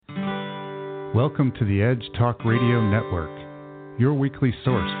Welcome to the Edge Talk Radio Network, your weekly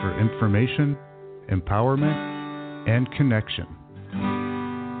source for information, empowerment, and connection.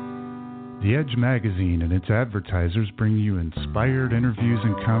 The Edge magazine and its advertisers bring you inspired interviews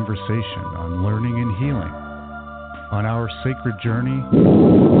and conversation on learning and healing, on our sacred journey,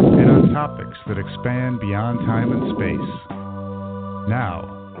 and on topics that expand beyond time and space.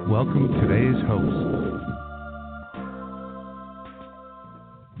 Now, welcome today's host.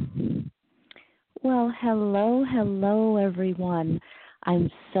 Well, hello, everyone. I'm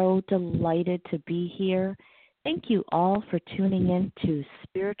so delighted to be here. Thank you all for tuning in to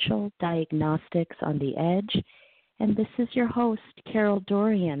Spiritual Diagnostics on the Edge, and this is your host, Carol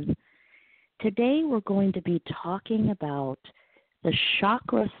Dorian. Today we're going to be talking about the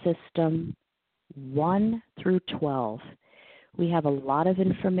chakra system 1 through 12. We have a lot of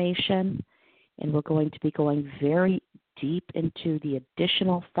information, and we're going to be going very deep into the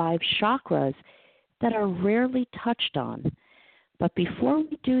additional 5 chakras that are rarely touched on. But before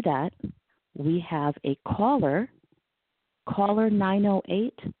we do that, we have a caller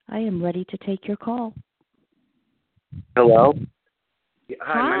 908. I am ready to take your call. Hello.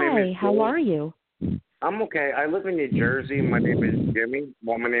 Hi, my name is how are you? I'm okay. I live in New Jersey. My name is Jimmy.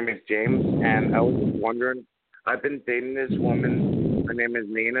 Well, my name is James, and I was just wondering, I've been dating this woman. Her name is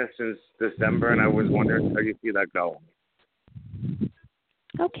Nina since December, and I was wondering how you see that going.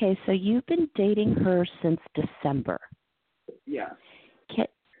 Okay, so you've been dating her since December. Yeah.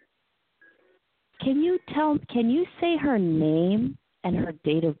 Can you say her name and her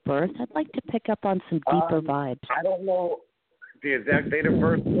date of birth? I'd like to pick up on some deeper vibes. I don't know the exact date of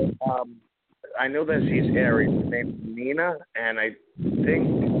birth. I know that she's Aries. Her name's Nina, and I think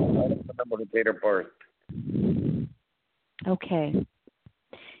I don't remember the date of birth. Okay.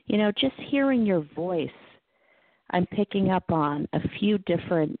 You know, just hearing your voice, I'm picking up on a few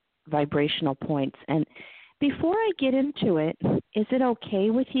different vibrational points. And before I get into it, is it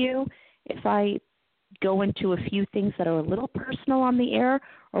okay with you if I go into a few things that are a little personal on the air,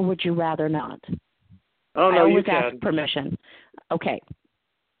 or would you rather not? Oh, no, I always you can. ask permission. Okay.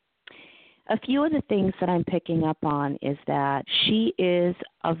 A few of the things that I'm picking up on is that she is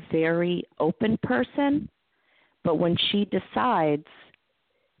a very open person, but when she decides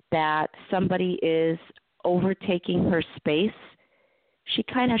that somebody is overtaking her space, she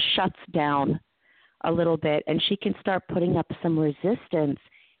kind of shuts down a little bit, and she can start putting up some resistance,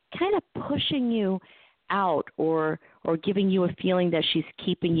 kind of pushing you out or giving you a feeling that she's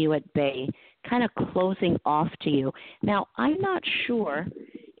keeping you at bay, kind of closing off to you. Now, I'm not sure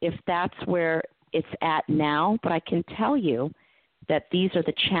if that's where it's at now, but I can tell you that these are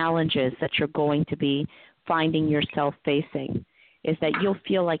the challenges that you're going to be finding yourself facing, is that you'll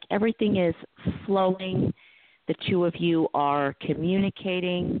feel like everything is flowing, the two of you are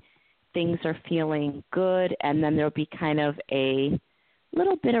communicating, things are feeling good, and then there'll be kind of a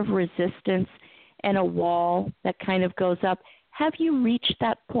little bit of resistance and a wall that kind of goes up. Have you reached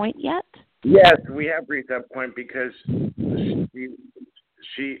that point yet? Yes, we have reached that point because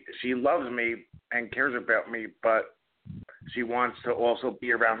she loves me and cares about me, but she wants to also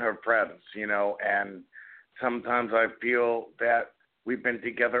be around her friends, you know, and sometimes I feel that we've been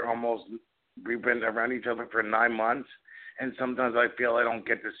around each other for 9 months, and sometimes I feel I don't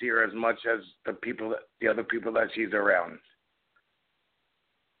get to see her as much as the other people that she's around.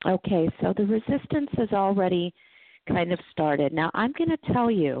 Okay, so the resistance has already kind of started. Now, I'm going to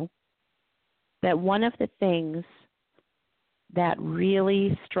tell you that one of the things that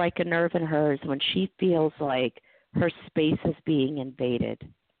really strike a nerve in her is when she feels like her space is being invaded.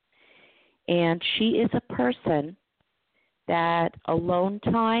 And she is a person that alone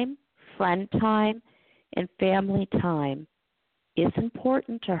time, friend time, and family time is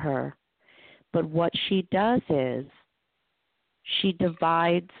important to her. But what she does is she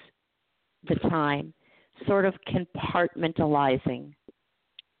divides the time, sort of compartmentalizing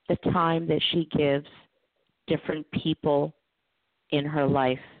the time that she gives different people in her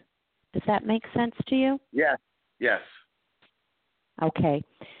life. Does that make sense to you? Yes. Okay.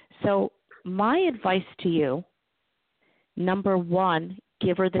 So my advice to you, number 1,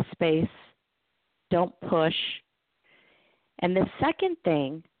 give her the space. Don't push. And the second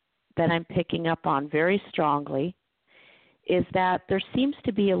thing that I'm picking up on very strongly is that there seems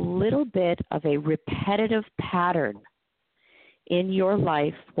to be a little bit of a repetitive pattern in your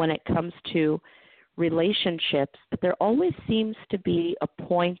life when it comes to relationships. But there always seems to be a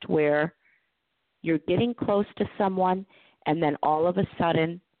point where you're getting close to someone, and then all of a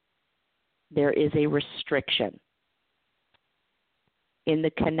sudden there is a restriction in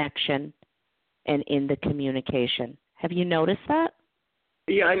the connection and in the communication. Have you noticed that?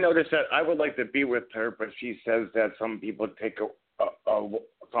 Yeah, I noticed that. I would like to be with her, but she says that some people take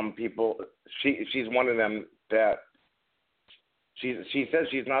some people. She's one of them that she says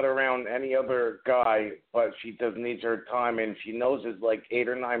she's not around any other guy, but she does need her time, and she knows it's like 8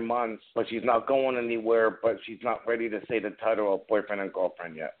 or 9 months, but she's not going anywhere, but she's not ready to say the title of boyfriend and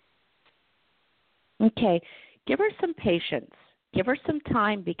girlfriend yet. Okay, give her some patience. Give her some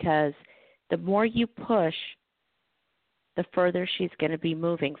time, because the more you push, the further she's going to be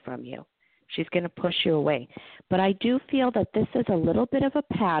moving from you. She's going to push you away. But I do feel that this is a little bit of a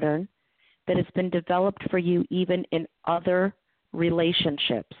pattern that has been developed for you even in other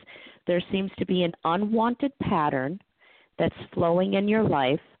relationships. There seems to be an unwanted pattern that's flowing in your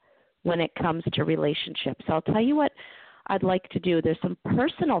life when it comes to relationships. I'll tell you what I'd like to do. There's some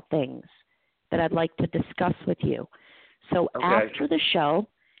personal things that I'd like to discuss with you. So after the show,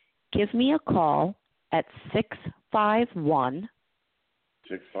 give me a call at 651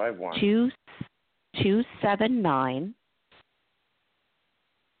 279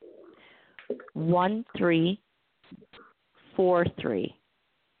 1343.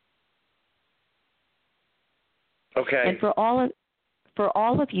 Okay. And for all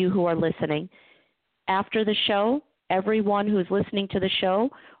of you who are listening, after the show, everyone who's listening to the show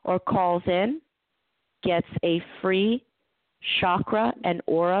or calls in gets a free chakra and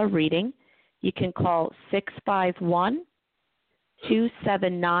aura reading. You can call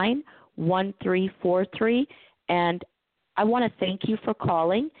 651-279-1343. And I want to thank you for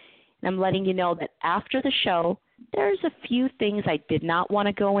calling. And I'm letting you know that after the show, there's a few things I did not want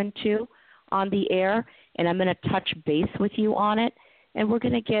to go into on the air, and I'm going to touch base with you on it. And we're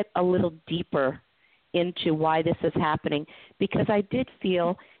going to get a little deeper into why this is happening, because I did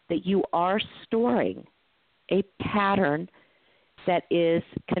feel that you are storing a pattern that is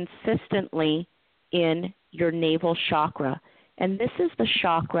consistently in your navel chakra. And this is the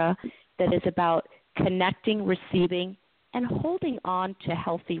chakra that is about connecting, receiving, and holding on to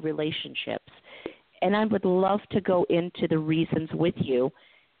healthy relationships. And I would love to go into the reasons with you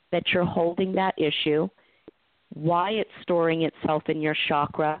that you're holding that issue, why it's storing itself in your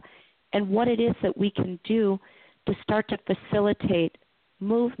chakra, and what it is that we can do to start to facilitate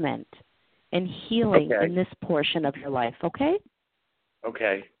movement and healing in this portion of your life, okay?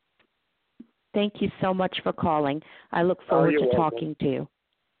 Okay. Thank you so much for calling. I look forward to talking to you.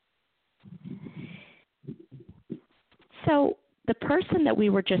 So the person that we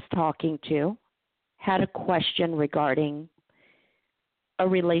were just talking to had a question regarding a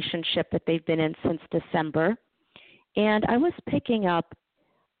relationship that they've been in since December, and I was picking up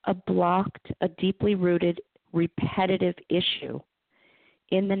a deeply rooted, repetitive issue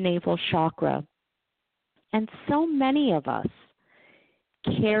in the navel chakra. And so many of us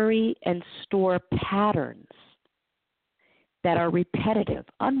carry and store patterns that are repetitive,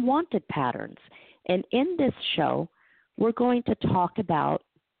 unwanted patterns. And in this show, we're going to talk about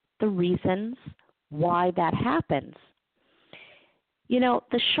the reasons why that happens. You know,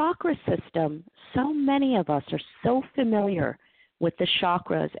 the chakra system, so many of us are so familiar with the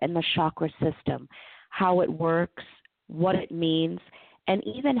chakras and the chakra system, how it works, what it means, and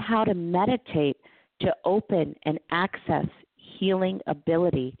even how to meditate to open and access healing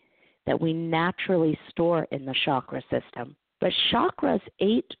ability that we naturally store in the chakra system. But chakras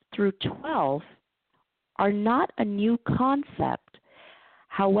 8 through 12 are not a new concept.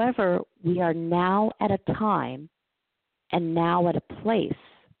 However, we are now at a time and now at a place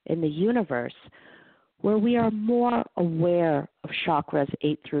in the universe where we are more aware of chakras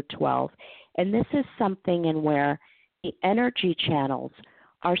 8 through 12. And this is something in where the energy channels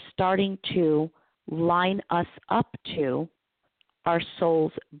are starting to line us up to our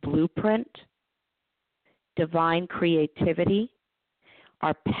soul's blueprint, divine creativity,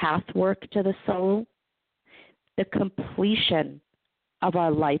 our pathwork to the soul, the completion of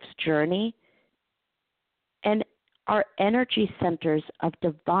our life's journey, and our energy centers of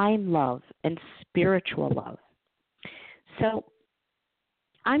divine love and spiritual love. So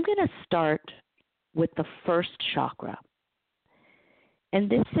I'm going to start with the first chakra. And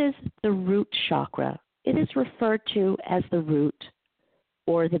this is the root chakra. It is referred to as the root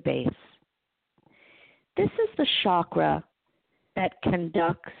or the base. This is the chakra that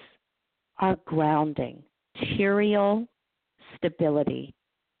conducts our grounding, material stability,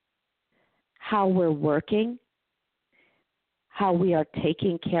 how we're working, how we are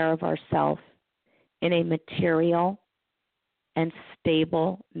taking care of ourselves in a material and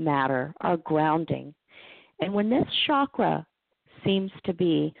stable matter, our grounding. And when this chakra seems to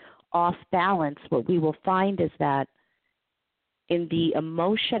be off balance, what we will find is that in the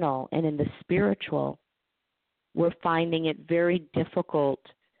emotional and in the spiritual, we're finding it very difficult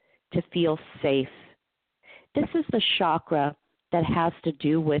to feel safe. This is the chakra that has to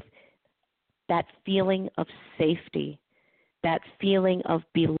do with that feeling of safety, that feeling of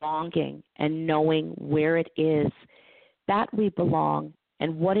belonging and knowing where it is that we belong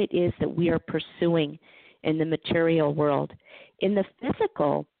and what it is that we are pursuing in the material world. In the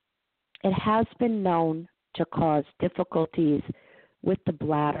physical, it has been known to cause difficulties with the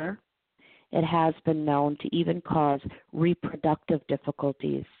bladder. It has been known to even cause reproductive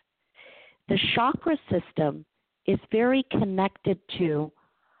difficulties. The chakra system is very connected to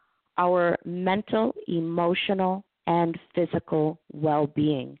our mental, emotional, and physical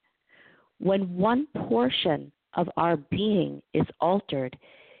well-being. When one portion of our being is altered,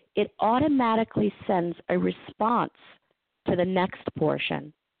 it automatically sends a response to the next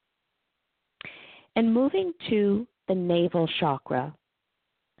portion. And moving to the navel chakra,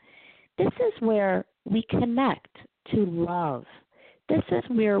 this is where we connect to love. This is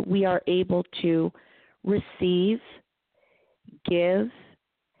where we are able to receive, give,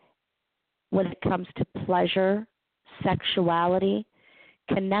 when it comes to pleasure, sexuality,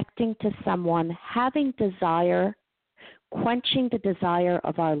 connecting to someone, having desire, quenching the desire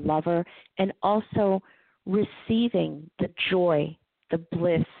of our lover, and also receiving the joy, the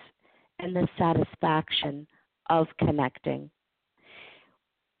bliss, and the satisfaction of connecting.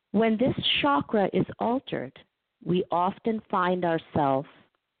 When this chakra is altered, we often find ourselves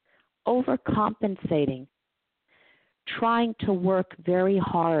overcompensating, trying to work very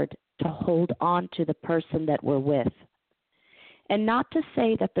hard to hold on to the person that we're with. And not to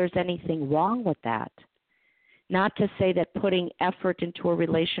say that there's anything wrong with that. Not to say that putting effort into a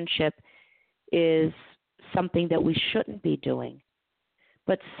relationship is something that we shouldn't be doing.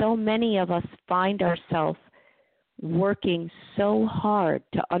 But so many of us find ourselves working so hard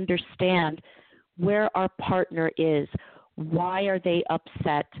to understand where our partner is, why are they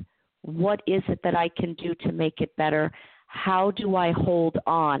upset, what is it that I can do to make it better, how do I hold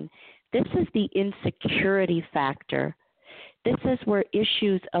on. This is the insecurity factor. This is where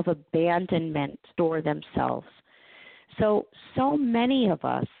issues of abandonment store themselves. So many of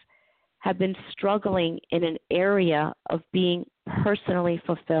us have been struggling in an area of being personally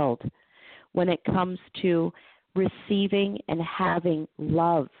fulfilled when it comes to receiving and having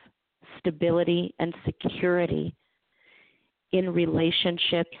love, stability, and security in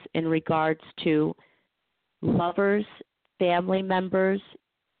relationships in regards to lovers, family members,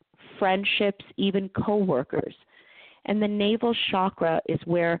 friendships, even coworkers. And the navel chakra is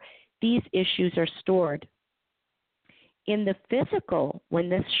where these issues are stored. In the physical, when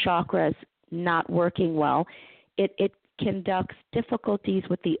this chakra is not working well, it conducts difficulties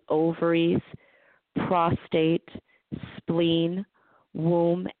with the ovaries, prostate, spleen,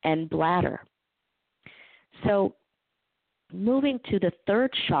 womb, and bladder. So moving to the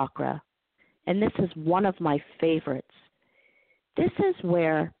third chakra, and this is one of my favorites, this is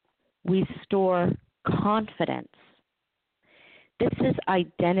where we store confidence. This is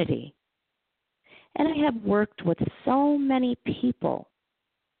identity. And I have worked with so many people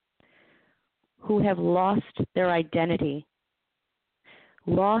who have lost their identity,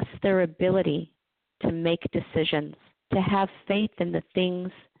 lost their ability to make decisions, to have faith in the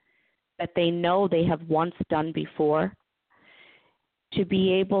things that they know they have once done before, to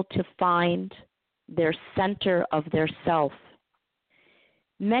be able to find their center of their self.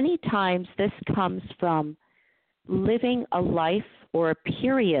 Many times this comes from living a life or a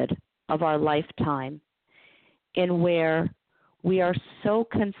period of our lifetime in where we are so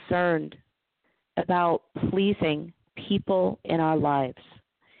concerned about pleasing people in our lives.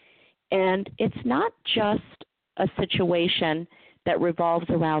 And it's not just a situation that revolves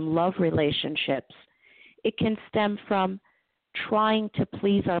around love relationships. It can stem from trying to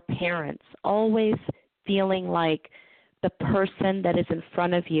please our parents, always feeling like the person that is in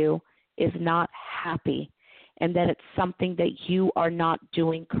front of you is not happy and that it's something that you are not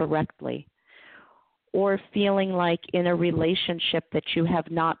doing correctly, or feeling like in a relationship that you have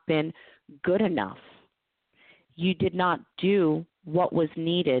not been good enough. You did not do what was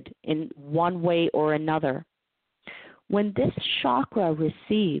needed in one way or another. When this chakra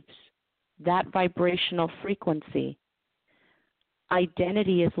receives that vibrational frequency,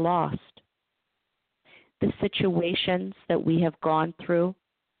 identity is lost. The situations that we have gone through,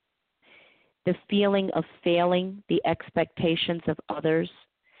 the feeling of failing the expectations of others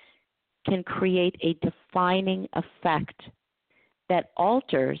can create a defining effect that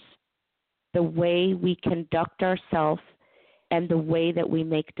alters the way we conduct ourselves and the way that we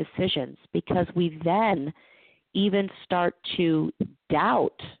make decisions, because we then even start to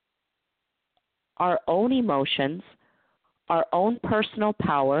doubt our own emotions, our own personal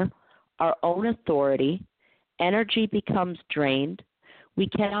power, our own authority. Energy becomes drained. We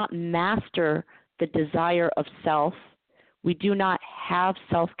cannot master the desire of self. We do not have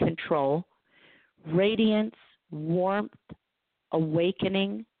self-control. Radiance, warmth,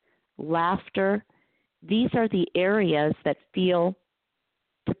 awakening, laughter, these are the areas that feel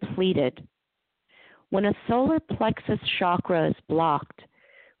depleted. When a solar plexus chakra is blocked,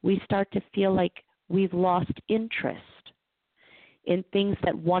 we start to feel like we've lost interest in things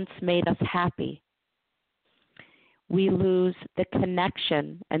that once made us happy. We lose the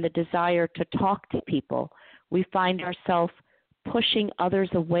connection and the desire to talk to people. We find ourselves pushing others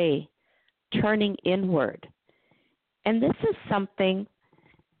away, turning inward. And this is something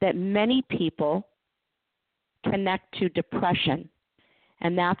that many people connect to depression.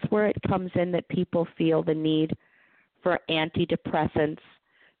 And that's where it comes in that people feel the need for antidepressants,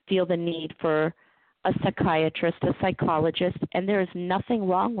 feel the need for a psychiatrist, a psychologist, and there is nothing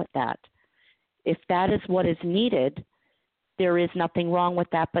wrong with that. If that is what is needed, there is nothing wrong with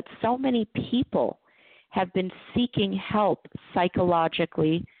that. But so many people have been seeking help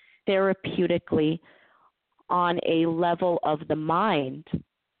psychologically, therapeutically, on a level of the mind,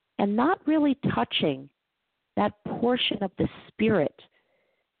 and not really touching that portion of the spirit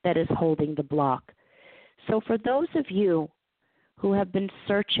that is holding the block. So for those of you who have been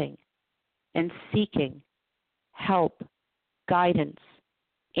searching and seeking help, guidance,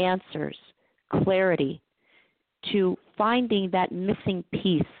 answers, clarity to finding that missing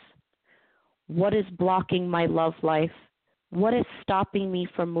piece, what is blocking my love life? What is stopping me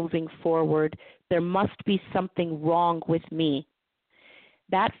from moving forward? There must be something wrong with me.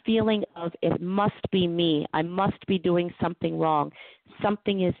 That feeling of it must be me, I must be doing something wrong,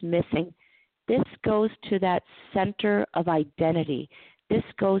 something is missing. This goes to that center of identity. This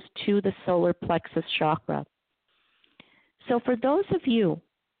goes to the solar plexus chakra. So for those of you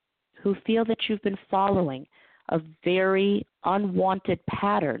who feel that you've been following a very unwanted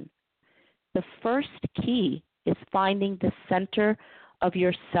pattern, the first key is finding the center of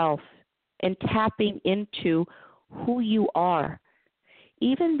yourself and tapping into who you are.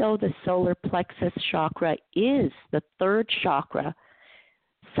 Even though the solar plexus chakra is the third chakra,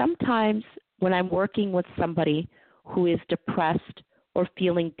 sometimes when I'm working with somebody who is depressed or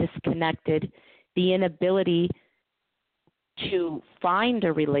feeling disconnected, the inability to find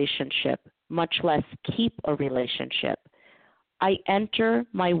a relationship, much less keep a relationship, I enter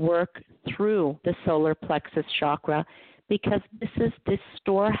my work through the solar plexus chakra because this is the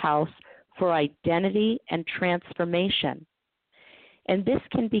storehouse for identity and transformation. And this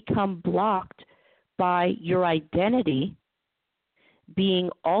can become blocked by your identity being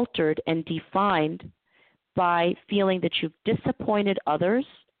altered and defined by feeling that you've disappointed others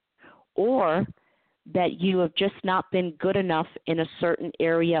or that you have just not been good enough in a certain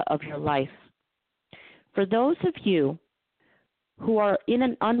area of your life. For those of you who are in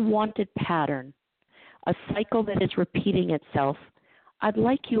an unwanted pattern, a cycle that is repeating itself, I'd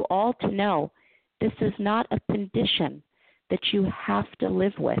like you all to know this is not a condition that you have to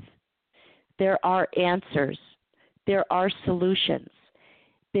live with. There are answers. There are solutions.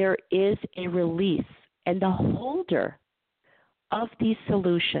 There is a release. And the holder of these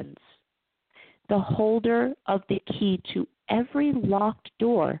solutions, the holder of the key to every locked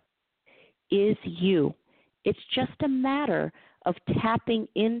door is you. It's just a matter of tapping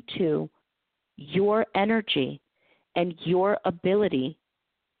into your energy and your ability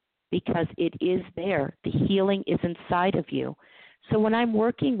because it is there. The healing is inside of you. So when I'm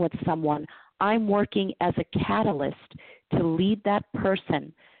working with someone, I'm working as a catalyst to lead that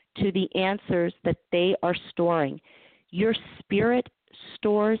person to the answers that they are storing. Your spirit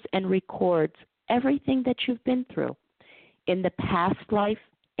stores and records everything that you've been through in the past life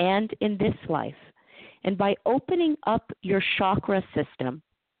and in this life. And by opening up your chakra system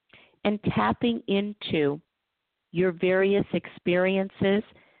and tapping into your various experiences,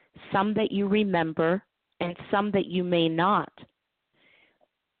 some that you remember and some that you may not,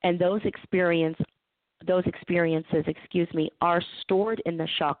 and those experiences, are stored in the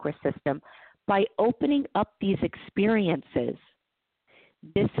chakra system. By opening up these experiences,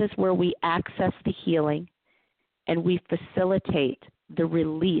 this is where we access the healing and we facilitate the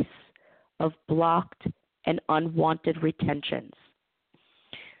release of blocked and unwanted retentions.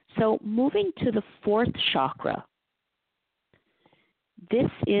 So moving to the fourth chakra, this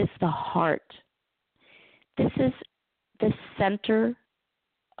is the heart. This is the center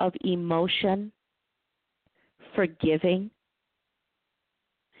of emotion, forgiving.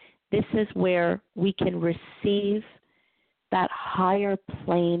 This is where we can receive that higher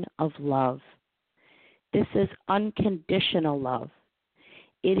plane of love. This is unconditional love.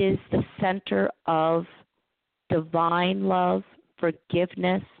 It is the center of divine love,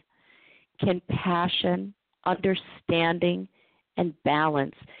 forgiveness, compassion, understanding, and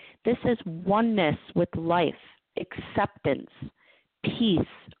balance. This is oneness with life, acceptance, peace,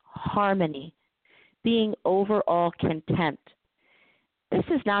 harmony, being overall content. This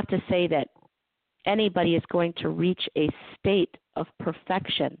is not to say that anybody is going to reach a state of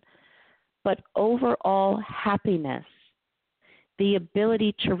perfection, but overall happiness, the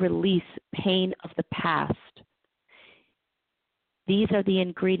ability to release pain of the past. These are the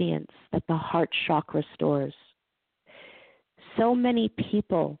ingredients that the heart chakra stores. So many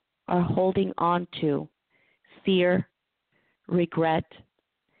people are holding on to fear, regret,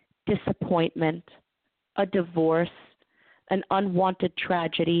 disappointment, a divorce, an unwanted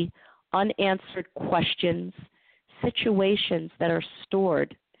tragedy, unanswered questions, situations that are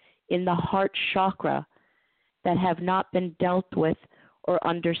stored in the heart chakra that have not been dealt with or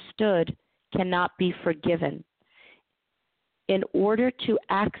understood cannot be forgiven. In order to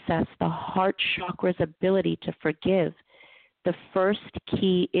access the heart chakra's ability to forgive, the first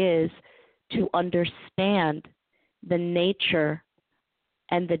key is to understand the nature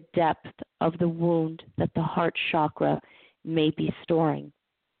and the depth of the wound that the heart chakra may be storing.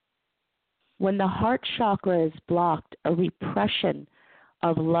 When the heart chakra is blocked, a repression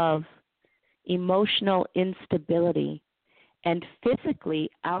of love, emotional instability, and physically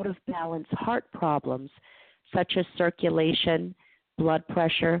out of balance heart problems such as circulation, blood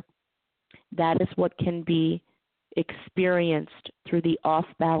pressure, that is what can be experienced through the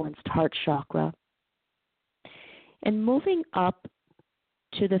off-balanced heart chakra. And moving up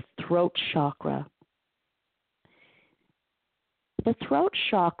to the throat chakra. The throat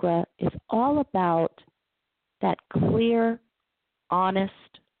chakra is all about that clear, honest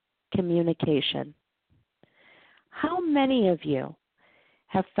communication. How many of you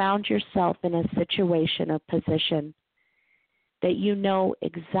have found yourself in a situation or position that you know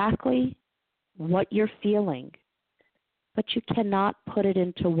exactly what you're feeling, but you cannot put it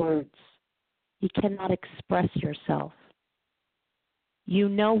into words? You cannot express yourself. You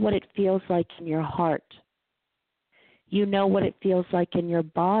know what it feels like in your heart. You know what it feels like in your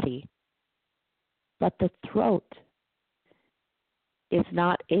body. But the throat is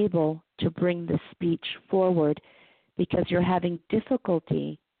not able to bring the speech forward because you're having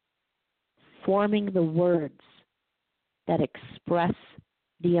difficulty forming the words that express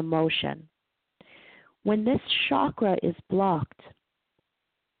the emotion. When this chakra is blocked,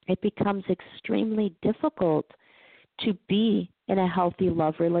 it becomes extremely difficult to be in a healthy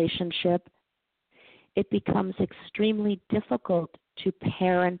love relationship. It becomes extremely difficult to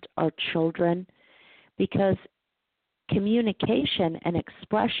parent our children because communication and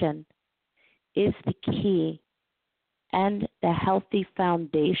expression is the key and the healthy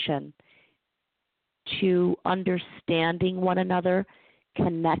foundation to understanding one another,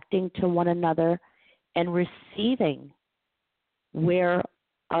 connecting to one another, and receiving where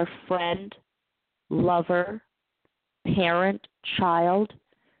our friend, lover, parent, child,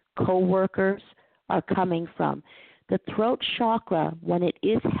 co-workers are coming from. The throat chakra, when it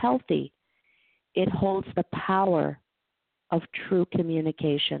is healthy, it holds the power of true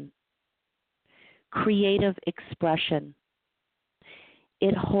communication, creative expression.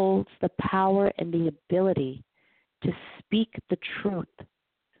 It holds the power and the ability to speak the truth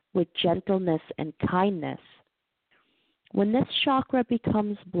with gentleness and kindness. When this chakra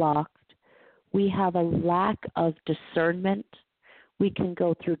becomes blocked, we have a lack of discernment. We can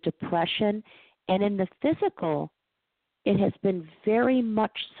go through depression. And in the physical, it has been very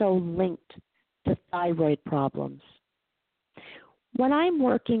much so linked to thyroid problems. When I'm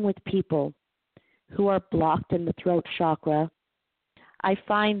working with people who are blocked in the throat chakra, I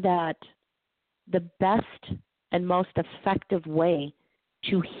find that the best and most effective way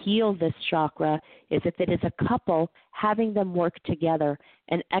to heal this chakra is if it is a couple, having them work together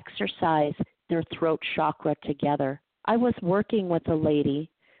and exercise their throat chakra together. I was working with a lady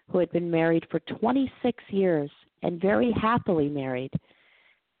who had been married for 26 years and very happily married.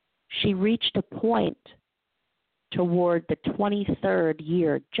 She reached a point toward the 23rd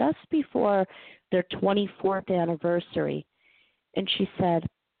year, just before their 24th anniversary, and she said,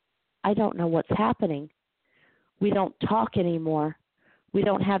 I don't know what's happening. We don't talk anymore. We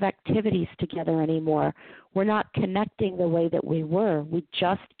don't have activities together anymore. We're not connecting the way that we were. We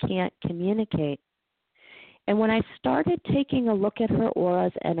just can't communicate. And when I started taking a look at her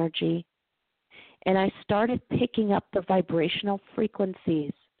aura's energy, and I started picking up the vibrational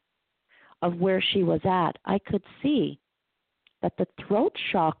frequencies of where she was at, I could see that the throat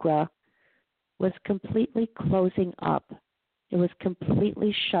chakra was completely closing up. It was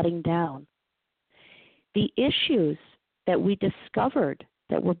completely shutting down. The issues that we discovered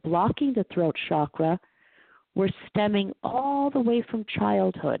that were blocking the throat chakra were stemming all the way from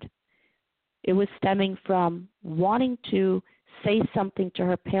childhood. It was stemming from wanting to say something to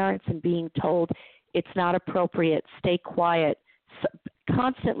her parents and being told it's not appropriate, stay quiet,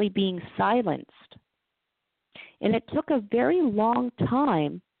 constantly being silenced. And it took a very long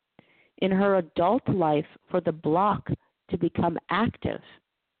time in her adult life for the block to become active.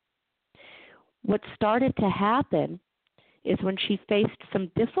 What started to happen is when she faced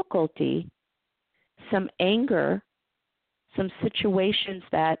some difficulty, some anger, some situations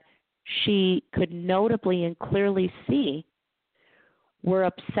that she could notably and clearly see were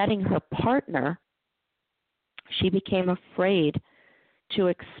upsetting her partner, she became afraid to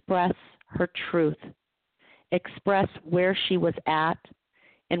express her truth, express where she was at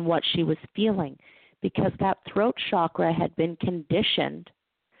and what she was feeling, because that throat chakra had been conditioned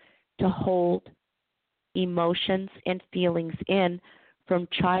to hold emotions and feelings in from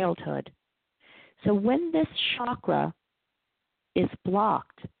childhood. So when this chakra is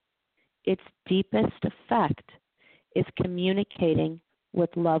blocked, its deepest effect is communicating with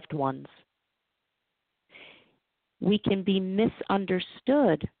loved ones. We can be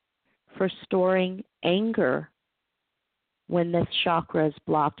misunderstood for storing anger when this chakra is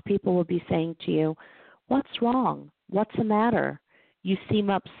blocked. People will be saying to you, "What's wrong? What's the matter? You seem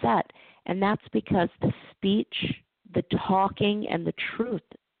upset." And that's because the speech, the talking, and the truth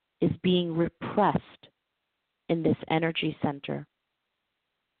is being repressed in this energy center.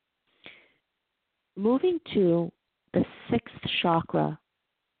 Moving to the sixth chakra,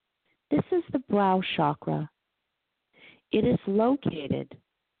 this is the brow chakra. It is located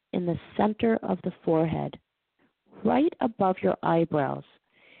in the center of the forehead, right above your eyebrows.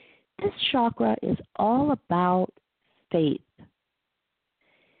 This chakra is all about faith.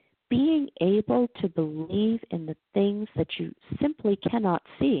 Being able to believe in the things that you simply cannot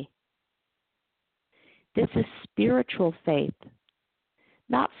see. This is spiritual faith,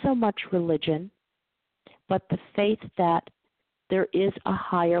 not so much religion, but the faith that there is a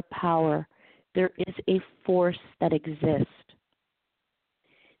higher power, there is a force that exists.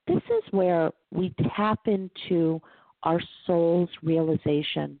 This is where we tap into our soul's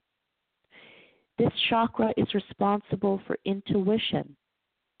realization. This chakra is responsible for intuition,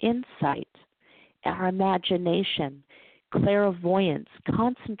 insight, our imagination, clairvoyance,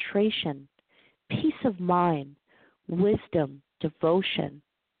 concentration, peace of mind, wisdom, devotion.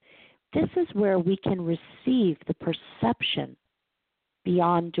 This is where we can receive the perception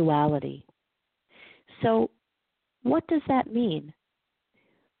beyond duality. So, what does that mean?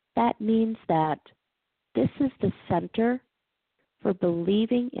 That means that this is the center for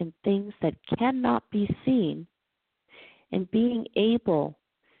believing in things that cannot be seen and being able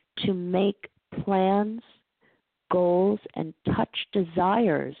to make plans, goals, and touch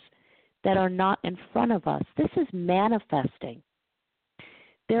desires that are not in front of us. This is manifesting.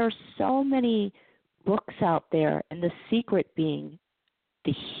 There are so many books out there, and The Secret being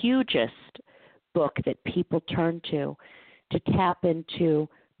the hugest book that people turn to tap into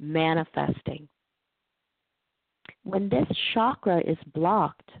manifesting. When this chakra is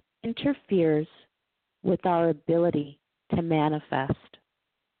blocked, it interferes with our ability to manifest.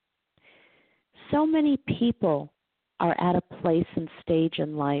 So many people are at a place and stage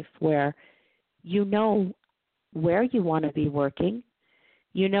in life where you know where you want to be working.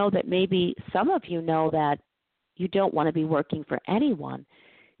 You know that maybe some of you know that you don't want to be working for anyone.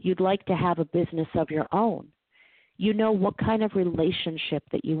 You'd like to have a business of your own. You know what kind of relationship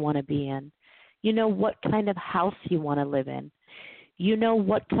that you want to be in. You know what kind of house you want to live in. You know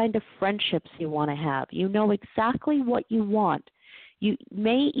what kind of friendships you want to have. You know exactly what you want. You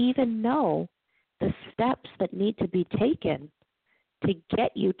may even know the steps that need to be taken to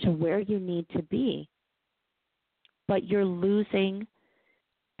get you to where you need to be. But you're losing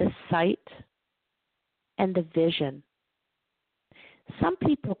the sight and the vision. Some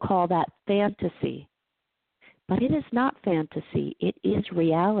people call that fantasy, but it is not fantasy. It is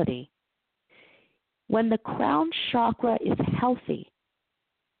reality. When the crown chakra is healthy,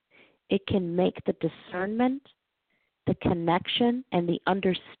 it can make the discernment, the connection, and the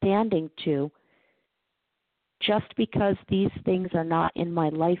understanding to, just because these things are not in my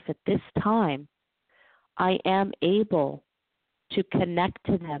life at this time, I am able to connect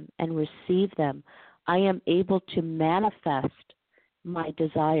to them and receive them. I am able to manifest my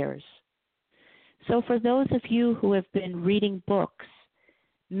desires. So for those of you who have been reading books,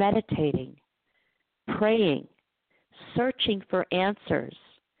 meditating, praying, searching for answers,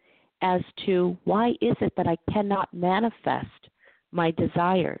 as to why is it that I cannot manifest my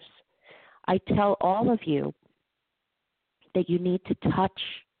desires. I tell all of you that you need to touch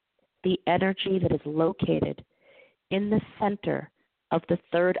the energy that is located in the center of the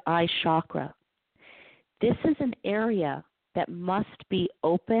third eye chakra. This is an area that must be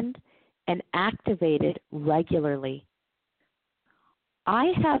opened and activated regularly.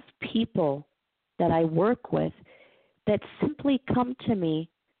 I have people that I work with that simply come to me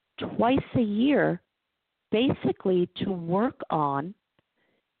twice a year, basically to work on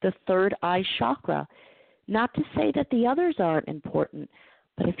the third eye chakra. Not to say that the others aren't important,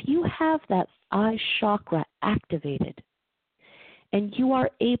 but if you have that eye chakra activated and you are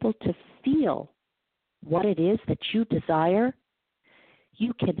able to feel what it is that you desire,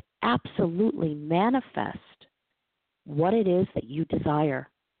 you can absolutely manifest what it is that you desire.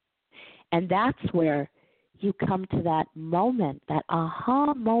 And that's where you come to that moment, that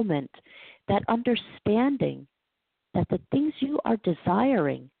aha moment, that understanding that the things you are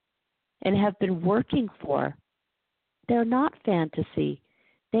desiring and have been working for, they're not fantasy.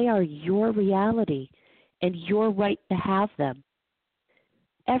 They are your reality and your right to have them.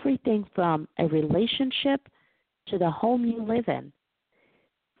 Everything from a relationship to the home you live in.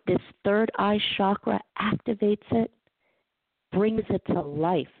 This third eye chakra activates it, brings it to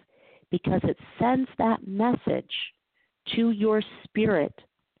life, because it sends that message to your spirit.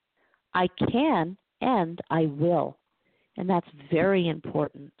 I can and I will. And that's very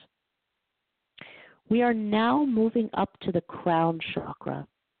important. We are now moving up to the crown chakra.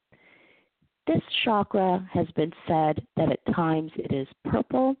 This chakra has been said that at times it is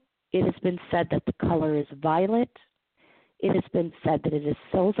purple. It has been said that the color is violet. It has been said that it is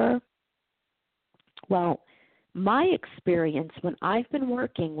silver. Well, my experience when I've been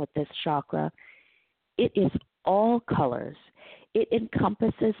working with this chakra, it is all colors. It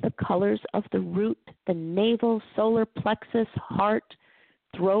encompasses the colors of the root, the navel, solar plexus, heart,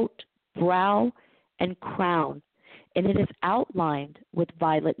 throat, brow, and crown, and it is outlined with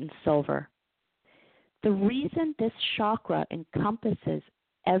violet and silver. The reason this chakra encompasses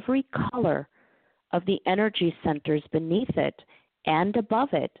every color of the energy centers beneath it and above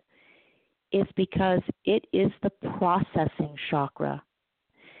it is because it is the processing chakra.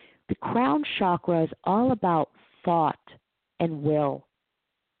 The crown chakra is all about thought and will.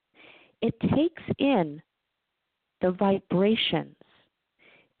 It takes in the vibrations.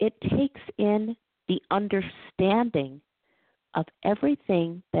 It takes in the understanding of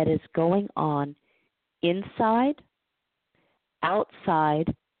everything that is going on inside,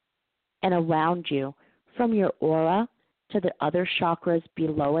 outside, and around you, from your aura to the other chakras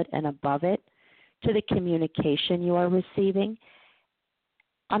below it and above it, to the communication you are receiving.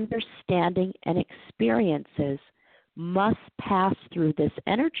 Understanding and experiences must pass through this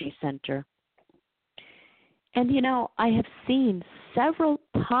energy center. And I have seen several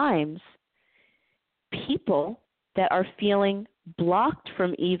times people that are feeling blocked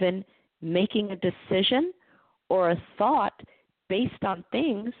from even making a decision or a thought based on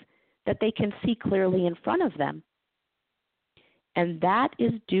things that they can see clearly in front of them. And that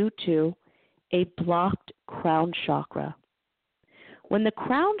is due to a blocked crown chakra. When the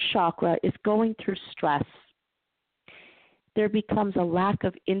crown chakra is going through stress, there becomes a lack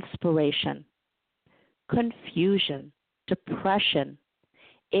of inspiration, confusion, depression,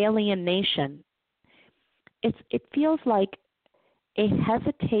 alienation. It feels like a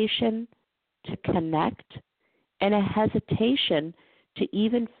hesitation to connect and a hesitation to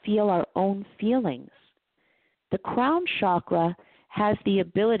even feel our own feelings. The crown chakra has the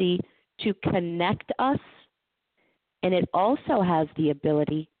ability to connect us, and it also has the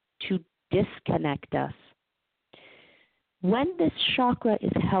ability to disconnect us. When this chakra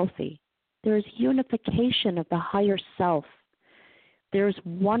is healthy, there is unification of the higher self. There is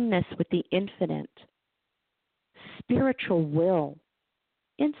oneness with the infinite, spiritual will,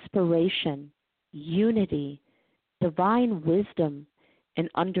 inspiration, unity, divine wisdom and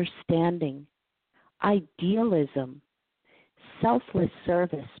understanding, idealism, selfless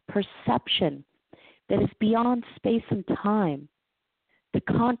service, perception that is beyond space and time. The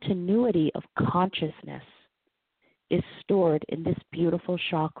continuity of consciousness is stored in this beautiful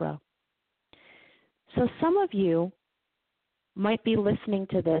chakra. So some of you might be listening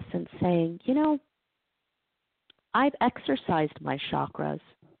to this and saying, I've exercised my chakras.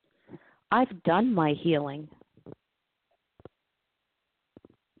 I've done my healing.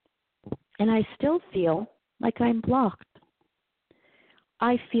 And I still feel like I'm blocked.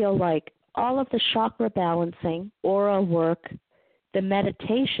 I feel like all of the chakra balancing, aura work, the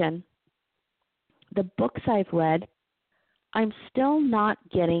meditation, the books I've read, I'm still not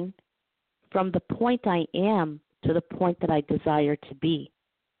getting from the point I am to the point that I desire to be.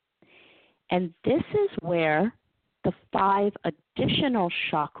 And this is where the 5 additional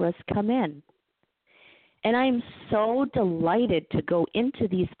chakras come in. And I'm so delighted to go into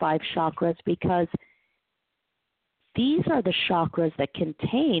these 5 chakras because these are the chakras that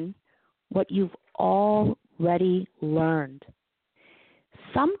contain what you've already learned.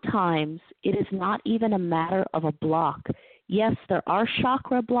 Sometimes it is not even a matter of a block. Yes, there are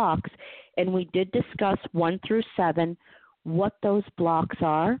chakra blocks, and we did discuss 1 through 7, what those blocks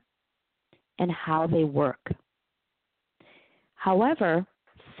are and how they work. However,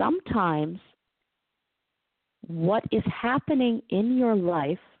 sometimes what is happening in your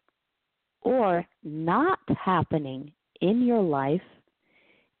life or not happening in your life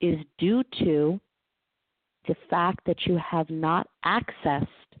is due to the fact that you have not accessed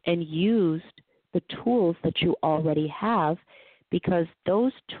and used the tools that you already have, because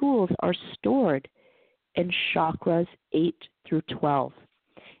those tools are stored in chakras 8 through 12.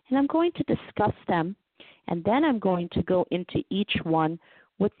 And I'm going to discuss them, and then I'm going to go into each one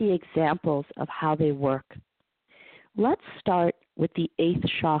with the examples of how they work. Let's start with the 8th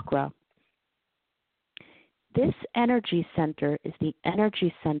chakra. This energy center is the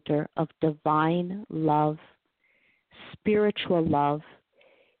energy center of divine love, spiritual love,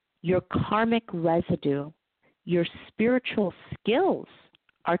 your karmic residue, your spiritual skills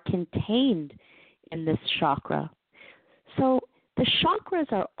are contained in this chakra. So the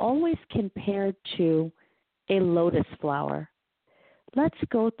chakras are always compared to a lotus flower. Let's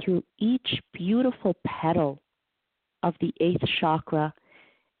go through each beautiful petal of the 8th chakra,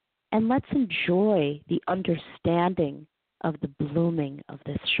 and let's enjoy the understanding of the blooming of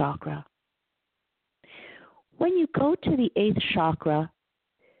this chakra. When you go to the 8th chakra,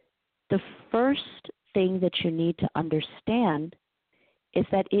 the first thing that you need to understand is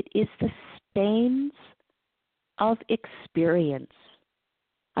that it is the stains of experience.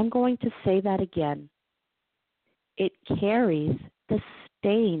 I'm going to say that again. It carries the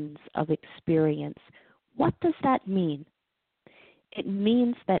stains of experience. What does that mean? It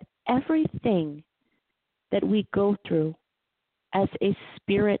means that everything that we go through as a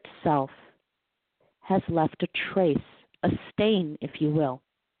spirit self has left a trace, a stain, if you will.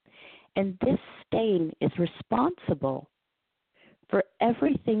 And this stain is responsible for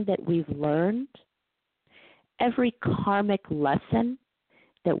everything that we've learned, every karmic lesson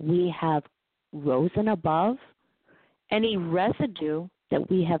that we have risen above, any residue that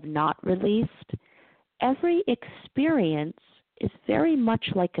we have not released. Every experience is very much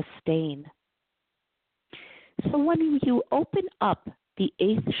like a stain. So when you open up the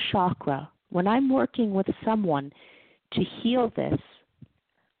 8th chakra, when I'm working with someone to heal this,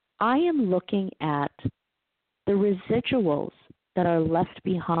 I am looking at the residuals that are left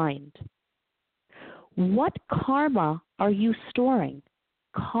behind. What karma are you storing?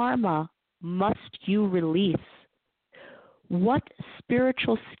 Karma must you release. What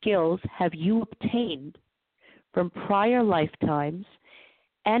spiritual skills have you obtained from prior lifetimes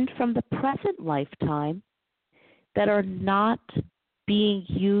and from the present lifetime that are not being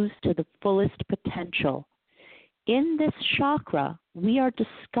used to the fullest potential? In this chakra, we are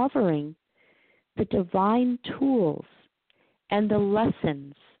discovering the divine tools and the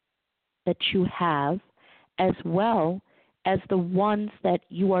lessons that you have, as well as the ones that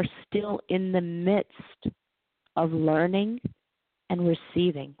you are still in the midst of learning and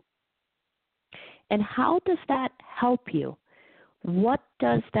receiving. And how does that help you? What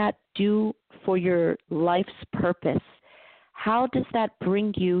does that do for your life's purpose? How does that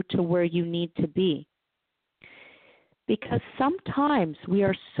bring you to where you need to be? Because sometimes we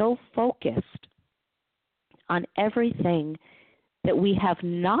are so focused on everything that we have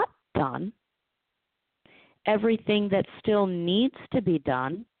not done, everything that still needs to be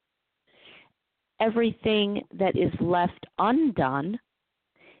done, everything that is left undone,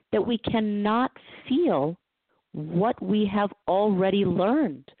 that we cannot feel what we have already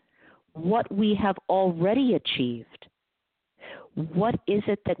learned, what we have already achieved. What is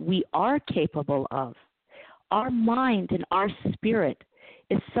it that we are capable of? Our mind and our spirit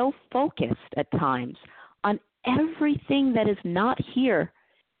is so focused at times on everything that is not here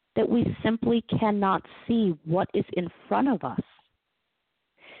that we simply cannot see what is in front of us.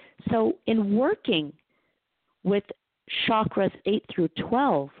 So in working with chakras 8 through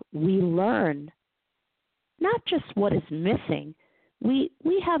 12, we learn not just what is missing. We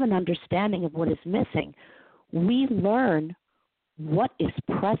have an understanding of what is missing. We learn what is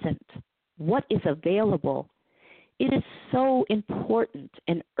present, what is available. It is so important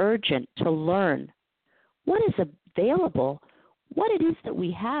and urgent to learn what is available, what it is that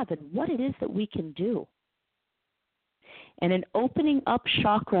we have and what it is that we can do. And in opening up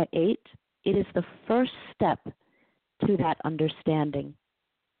chakra 8, it is the first step to that understanding.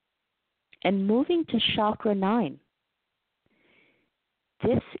 And moving to chakra 9,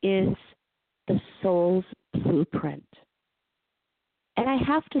 this is the soul's blueprint. And I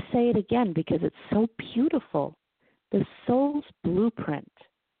have to say it again because it's so beautiful. The soul's blueprint.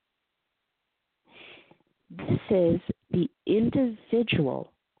 This is the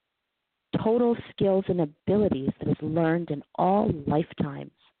individual total skills and abilities that is learned in all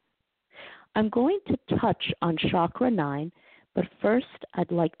lifetimes. I'm going to touch on chakra 9, but first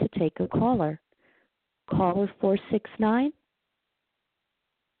I'd like to take a caller. Caller 469.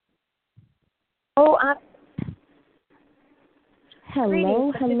 Oh,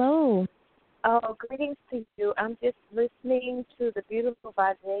 hello, hello. Greetings to you. I'm just listening to the beautiful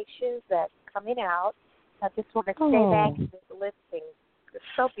vibrations that's coming out. I just want to stay back and just listening. It's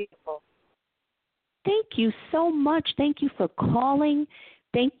so beautiful. Thank you so much. Thank you for calling.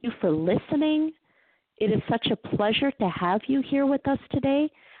 Thank you for listening. It is such a pleasure to have you here with us today.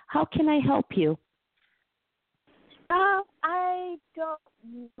 How can I help you? I don't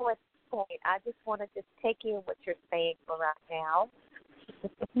know at this point. I just want to just take in what you're saying for right now.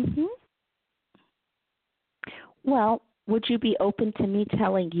 Mm-hmm. Well, would you be open to me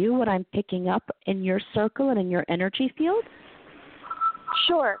telling you what I'm picking up in your circle and in your energy field?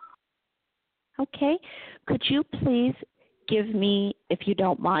 Sure. Okay. Could you please give me, if you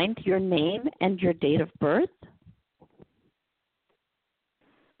don't mind, your name and your date of birth?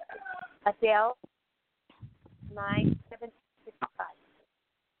 Adele, 9/7/65.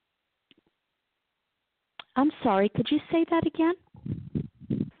 I'm sorry, could you say that again?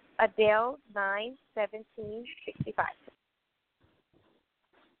 Adele, 9/17/65.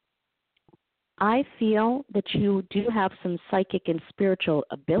 I feel that you do have some psychic and spiritual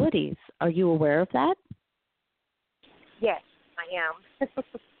abilities. Are you aware of that? Yes, I am.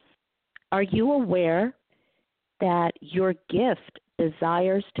 Are you aware that your gift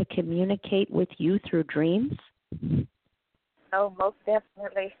desires to communicate with you through dreams? Oh, most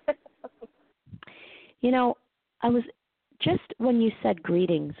definitely. You know, I was just when you said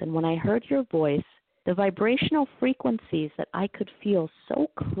greetings and when I heard your voice, the vibrational frequencies that I could feel so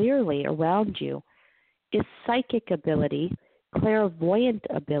clearly around you is psychic ability, clairvoyant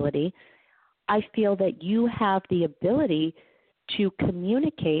ability. I feel that you have the ability to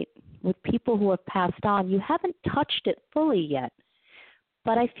communicate with people who have passed on. You haven't touched it fully yet,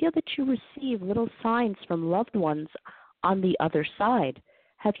 but I feel that you receive little signs from loved ones on the other side.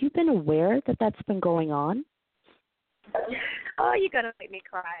 Have you been aware that that's been going on? Oh, you're gonna make me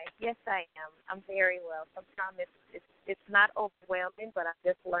cry. Yes, I am. I'm very well. Sometimes it's not overwhelming, but I've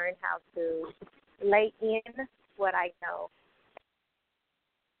just learned how to lay in what I know.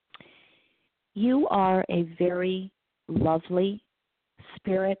 You are a very lovely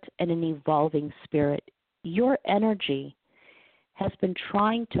spirit and an evolving spirit. Your energy has been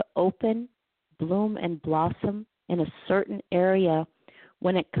trying to open, bloom, and blossom in a certain area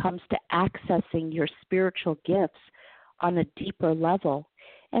when it comes to accessing your spiritual gifts on a deeper level.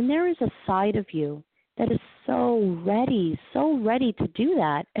 And there is a side of you that is so ready to do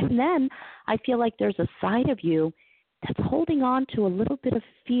that. And then I feel like there's a side of you that's holding on to a little bit of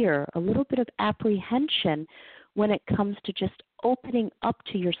fear, a little bit of apprehension when it comes to just opening up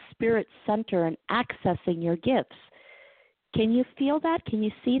to your spirit center and accessing your gifts. Can you feel that? Can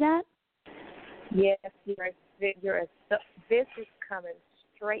you see that? Yes, this is coming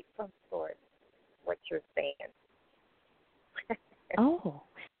straight from source, what you're saying. Oh,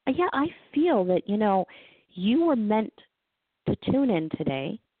 yeah, I feel that, you were meant to tune in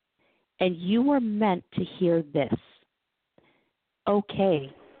today, and you were meant to hear this.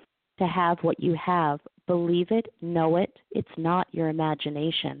 Okay to have what you have. Believe it, know it. It's not your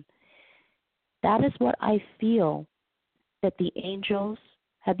imagination. That is what I feel that the angels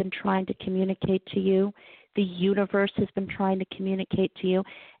have been trying to communicate to you. The universe has been trying to communicate to you.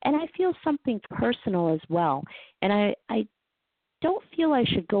 And I feel something personal as well. And I don't feel I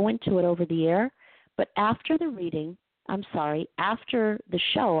should go into it over the air, but after the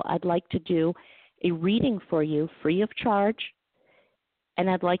show, I'd like to do a reading for you free of charge, and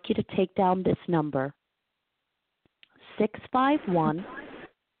I'd like you to take down this number, 651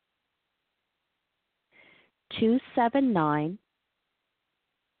 279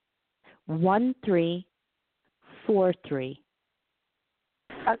 1343.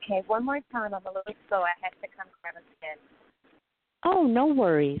 Okay, one more time. I'm a little slow. I had to come grab a pen. Oh, no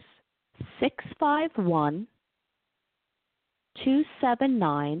worries. 651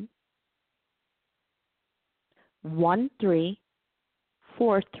 279 1343.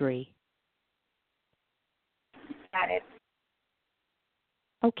 1343. Got it.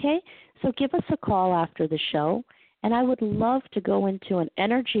 Okay? So give us a call after the show, and I would love to go into an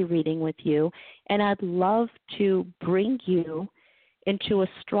energy reading with you, and I'd love to bring you into a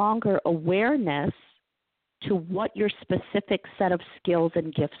stronger awareness to what your specific set of skills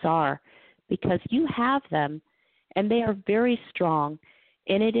and gifts are, because you have them, and they are very strong,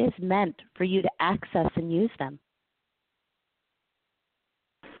 and it is meant for you to access and use them.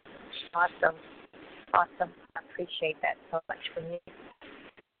 Awesome. Awesome. I appreciate that so much from you.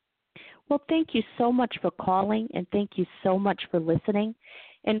 Well, thank you so much for calling, and thank you so much for listening.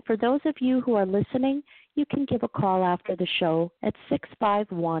 And for those of you who are listening, you can give a call after the show at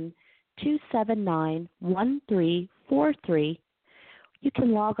 651-279-1343. You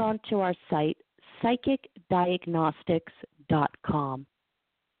can log on to our site, psychicdiagnostics.com.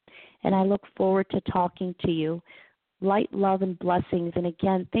 And I look forward to talking to you. Light, love, and blessings. And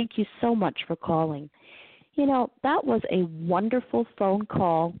again, thank you so much for calling. You know, that was a wonderful phone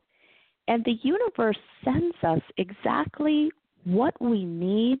call. And the universe sends us exactly what we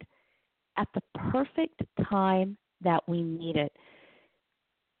need at the perfect time that we need it.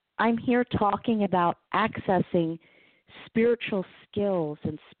 I'm here talking about accessing spiritual skills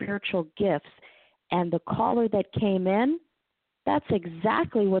and spiritual gifts. And the caller that came in, that's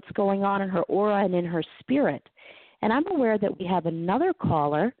exactly what's going on in her aura and in her spirit. And I'm aware that we have another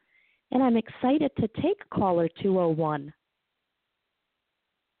caller, and I'm excited to take caller 201.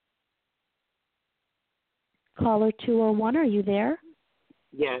 Caller 201, are you there?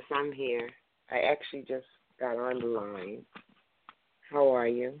 Yes, I'm here. I actually just got on the line. How are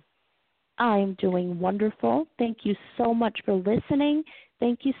you? I'm doing wonderful. Thank you so much for listening.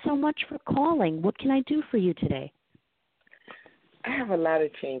 Thank you so much for calling. What can I do for you today? I have a lot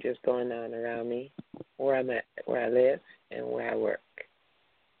of changes going on around me, where I'm at, where I live, and where I work.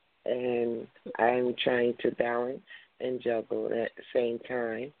 And I'm trying to balance and juggle at the same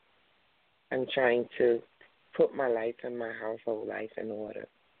time. I'm trying to put my life and my household life in order.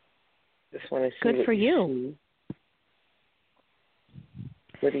 Just want to see. Good for you.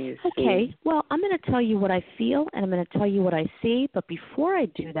 What do you see? Okay, well, I'm going to tell you what I feel, and I'm going to tell you what I see. But before I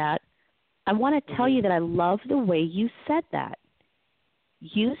do that, I want to tell you that I love the way you said that.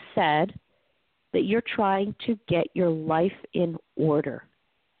 You said that you're trying to get your life in order.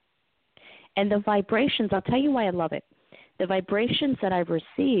 And the vibrations, I'll tell you why I love it. The vibrations that I've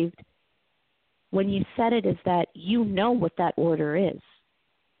received when you said it is that you know what that order is.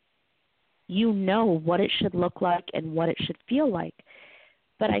 You know what it should look like and what it should feel like.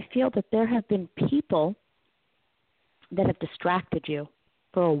 But I feel that there have been people that have distracted you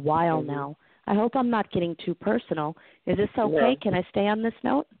for a while now. I hope I'm not getting too personal. Is this okay? No. Can I stay on this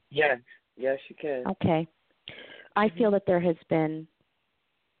note? Yes. Yes, you can. Okay. I feel that there has been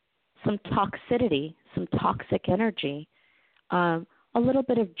some toxicity, some toxic energy, a little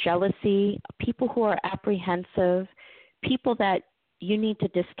bit of jealousy, people who are apprehensive, people that you need to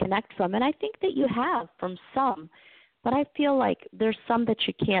disconnect from. And I think that you have from some, but I feel like there's some that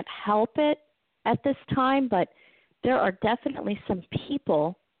you can't help it at this time, but there are definitely some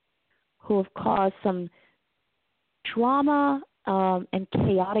people who have caused some drama and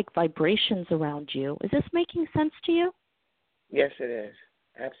chaotic vibrations around you. Is this making sense to you? Yes, it is.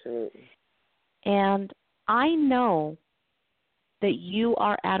 Absolutely. And I know that you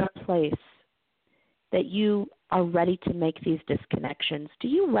are at a place that you are ready to make these disconnections. Do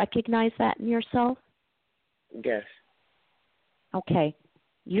you recognize that in yourself? Yes. Okay.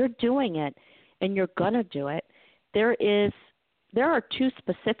 You're doing it, and you're going to do it. There are two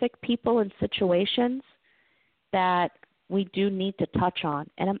specific people and situations that we do need to touch on.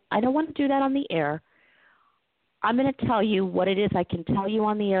 And I don't want to do that on the air. I'm going to tell you what it is I can tell you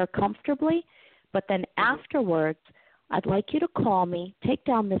on the air comfortably, but then afterwards, I'd like you to call me. Take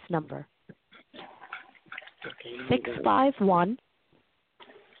down this number. Okay. 651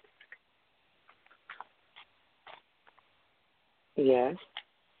 Yes.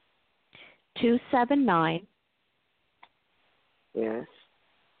 279 Yes.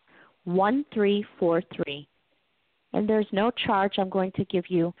 1343. And there's no charge. I'm going to give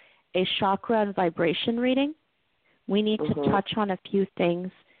you a chakra and vibration reading. We need to touch on a few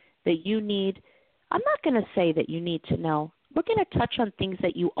things that you need. I'm not going to say that you need to know. We're going to touch on things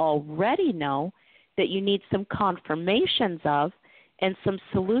that you already know, that you need some confirmations of, and some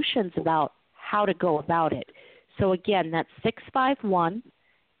solutions about how to go about it. So again, that's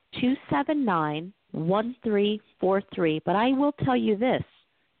 651-279-1343. But I will tell you this.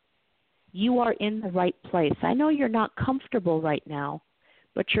 You are in the right place. I know you're not comfortable right now,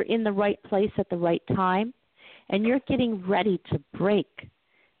 but you're in the right place at the right time. and you're getting ready to break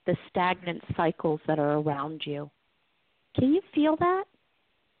the stagnant cycles that are around you. Can you feel that?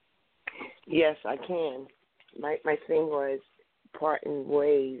 Yes, I can. My thing was parting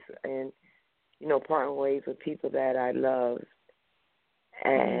ways, and parting ways with people that I love,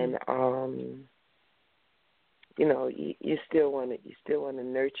 and you still want to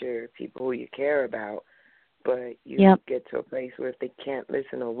nurture people who you care about, but you get to a place where if they can't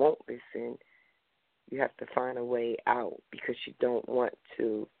listen or won't listen, you have to find a way out because you don't want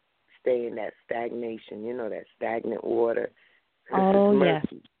to stay in that stagnation, that stagnant water. Oh, yes.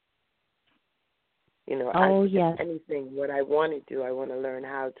 Yes. Anything, what I want to do, I want to learn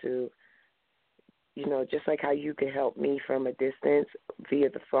how to, just like how you can help me from a distance via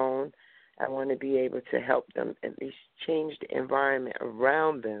the phone, I want to be able to help them at least change the environment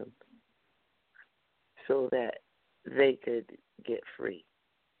around them so that they could get free,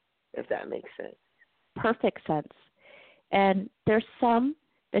 if that makes sense. Perfect sense. And there's some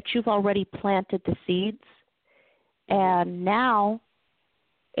that you've already planted the seeds, and now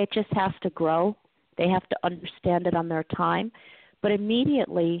it just has to grow. They have to understand it on their time. But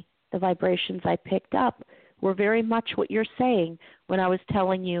immediately, the vibrations I picked up were very much what you're saying when I was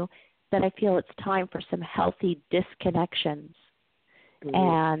telling you that I feel it's time for some healthy disconnections.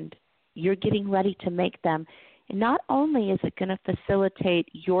 And you're getting ready to make them. And not only is it going to facilitate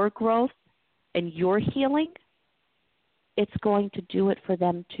your growth and your healing, it's going to do it for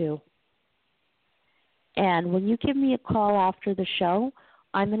them too. And when you give me a call after the show,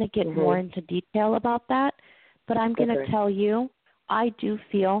 I'm going to get more into detail about that. But I'm going to tell you, I do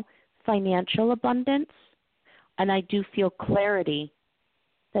feel financial abundance, and I do feel clarity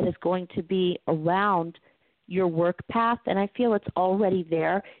that is going to be around your work path, and I feel it's already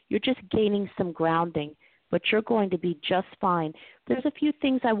there. You're just gaining some grounding, but you're going to be just fine. There's a few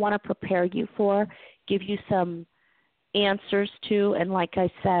things I want to prepare you for, give you some answers to, and like I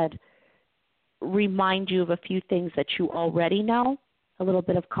said, remind you of a few things that you already know, a little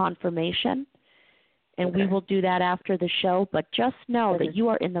bit of confirmation, and we will do that after the show. But just know that you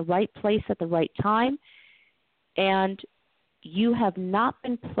are in the right place at the right time, and you have not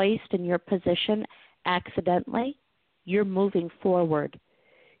been placed in your position accidentally. You're moving forward.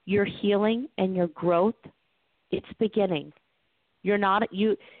 Your healing and your growth, it's beginning.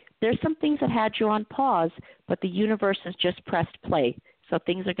 There's some things that had you on pause, but the universe has just pressed play. So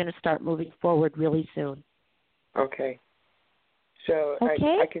things are going to start moving forward really soon. Okay. So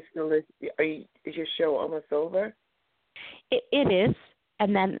I can still listen. Is your show almost over? It is.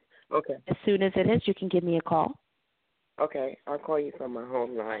 And then as soon as it is, you can give me a call. Okay. I'll call you from my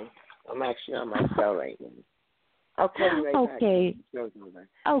home line. I'm actually on my cell right now. I'll call you right back.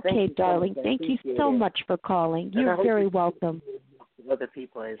 Okay, darling. Thank you so much for calling. You're very welcome. Other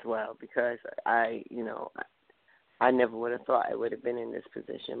people as well, because I never would have thought I would have been in this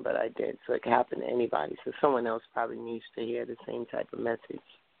position, but I did. So it could happen to anybody. So someone else probably needs to hear the same type of message.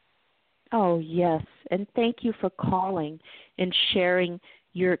 Oh, yes. And thank you for calling and sharing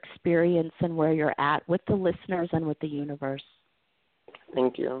your experience and where you're at with the listeners and with the universe.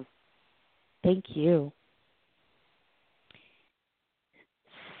 Thank you. Thank you.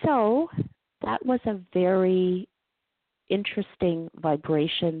 So that was a very interesting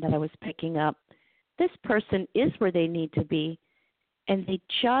vibration that I was picking up. This person is where they need to be, and they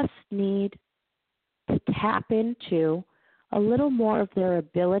just need to tap into a little more of their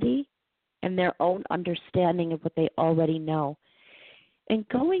ability and their own understanding of what they already know. And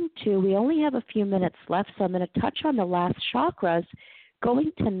we only have a few minutes left, so I'm going to touch on the last chakras.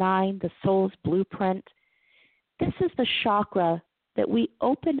 Going to 9, the soul's blueprint. This is the chakra that we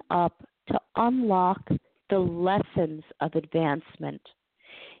open up to unlock the lessons of advancement.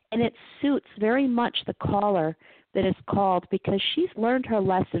 And it suits very much the caller that is called because she's learned her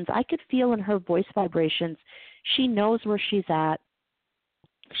lessons. I could feel in her voice vibrations. She knows where she's at.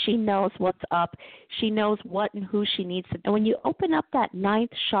 She knows what's up. She knows what and who she needs to. And when you open up that 9th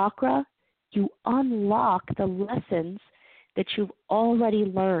chakra, you unlock the lessons that you've already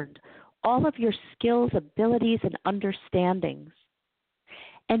learned, all of your skills, abilities, and understandings.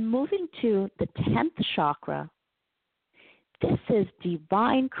 And moving to the 10th chakra, this is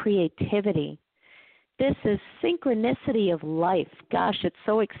divine creativity. This is synchronicity of life. Gosh, it's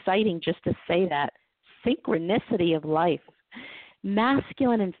so exciting just to say that. Synchronicity of life.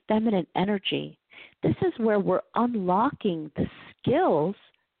 Masculine and feminine energy. This is where we're unlocking the skills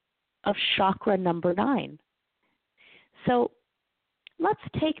of chakra number 9. So let's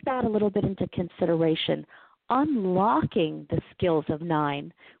take that a little bit into consideration. Unlocking the skills of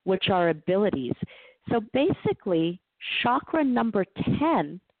 9, which are abilities. So basically, chakra number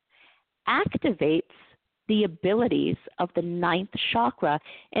 10 activates the abilities of the ninth chakra,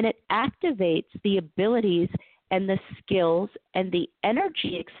 and it activates the abilities and the skills and the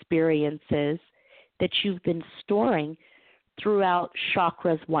energy experiences that you've been storing throughout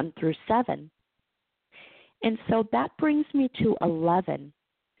chakras 1 through 7. And so that brings me to 11.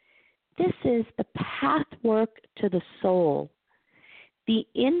 This is the pathwork to the soul, the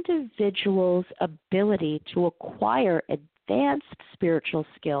individual's ability to acquire advanced spiritual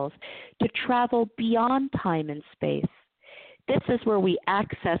skills, to travel beyond time and space. This is where we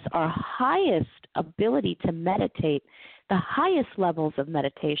access our highest ability to meditate, the highest levels of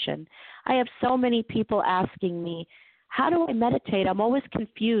meditation. I have so many people asking me, how do I meditate? I'm always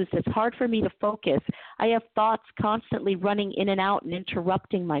confused. It's hard for me to focus. I have thoughts constantly running in and out and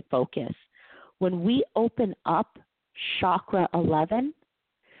interrupting my focus. When we open up chakra 11,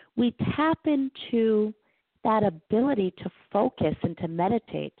 we tap into that ability to focus and to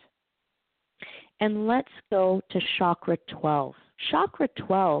meditate. And let's go to chakra 12. Chakra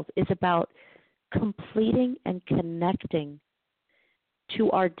 12 is about completing and connecting to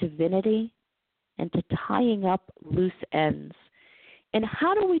our divinity and to tying up loose ends. And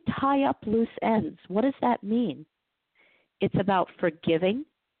how do we tie up loose ends? What does that mean? It's about forgiving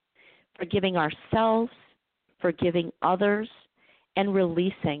ourselves, forgiving others, and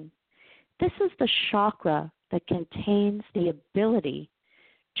releasing. This is the chakra that contains the ability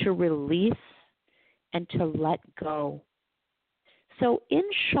to release and to let go. So in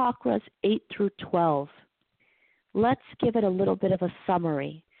chakras 8 through 12, let's give it a little bit of a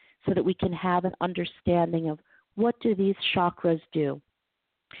summary so that we can have an understanding of what do these chakras do.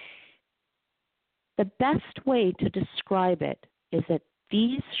 The best way to describe it is that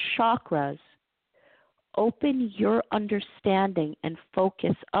these chakras open your understanding and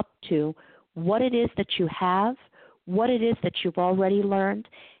focus up to what it is that you have, what it is that you've already learned,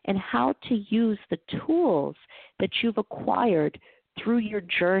 and how to use the tools that you've acquired through your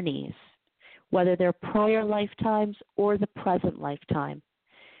journeys, whether they're prior lifetimes or the present lifetime.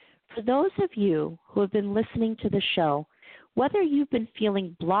 For those of you who have been listening to the show, whether you've been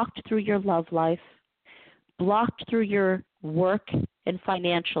feeling blocked through your love life, blocked through your work and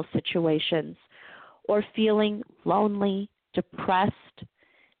financial situations, or feeling lonely, depressed,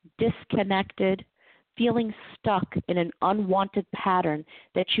 disconnected, feeling stuck in an unwanted pattern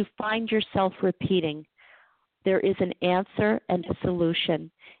that you find yourself repeating, there is an answer and a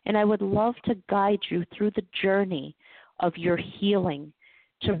solution. And I would love to guide you through the journey of your healing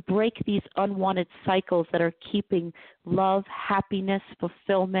to break these unwanted cycles that are keeping love, happiness,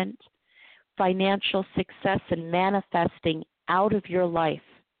 fulfillment, financial success, and manifesting out of your life.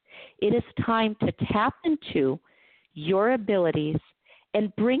 It is time to tap into your abilities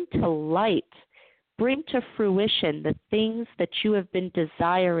and bring to light, bring to fruition the things that you have been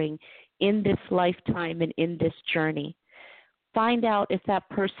desiring in this lifetime and in this journey. Find out if that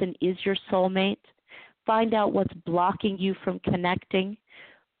person is your soulmate. Find out what's blocking you from connecting.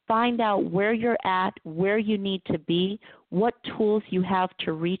 Find out where you're at, where you need to be, what tools you have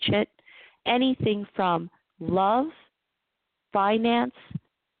to reach it. Anything from love, finance,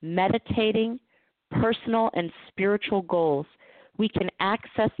 meditating, personal and spiritual goals. We can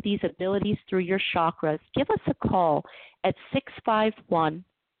access these abilities through your chakras. Give us a call at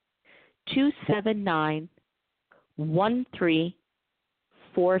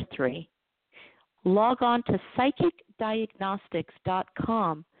 651-279-1343. Log on to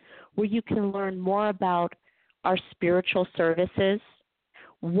psychicdiagnostics.com where you can learn more about our spiritual services,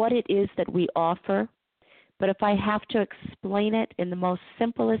 what it is that we offer. But if I have to explain it in the most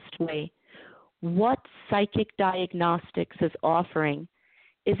simplest way, what Psychic Diagnostics is offering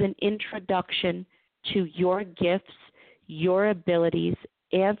is an introduction to your gifts, your abilities,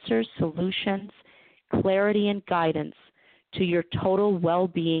 answers, solutions, clarity, and guidance to your total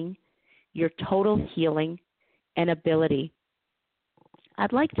well-being, your total healing, and ability.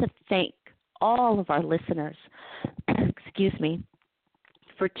 I'd like to thank all of our listeners,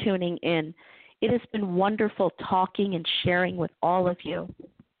 for tuning in. It has been wonderful talking and sharing with all of you.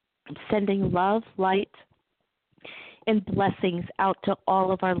 I'm sending love, light, and blessings out to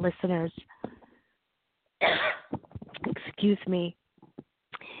all of our listeners.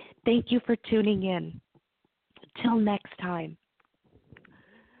 Thank you for tuning in. Until next time.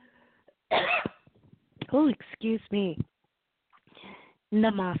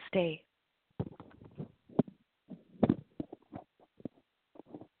 Namaste.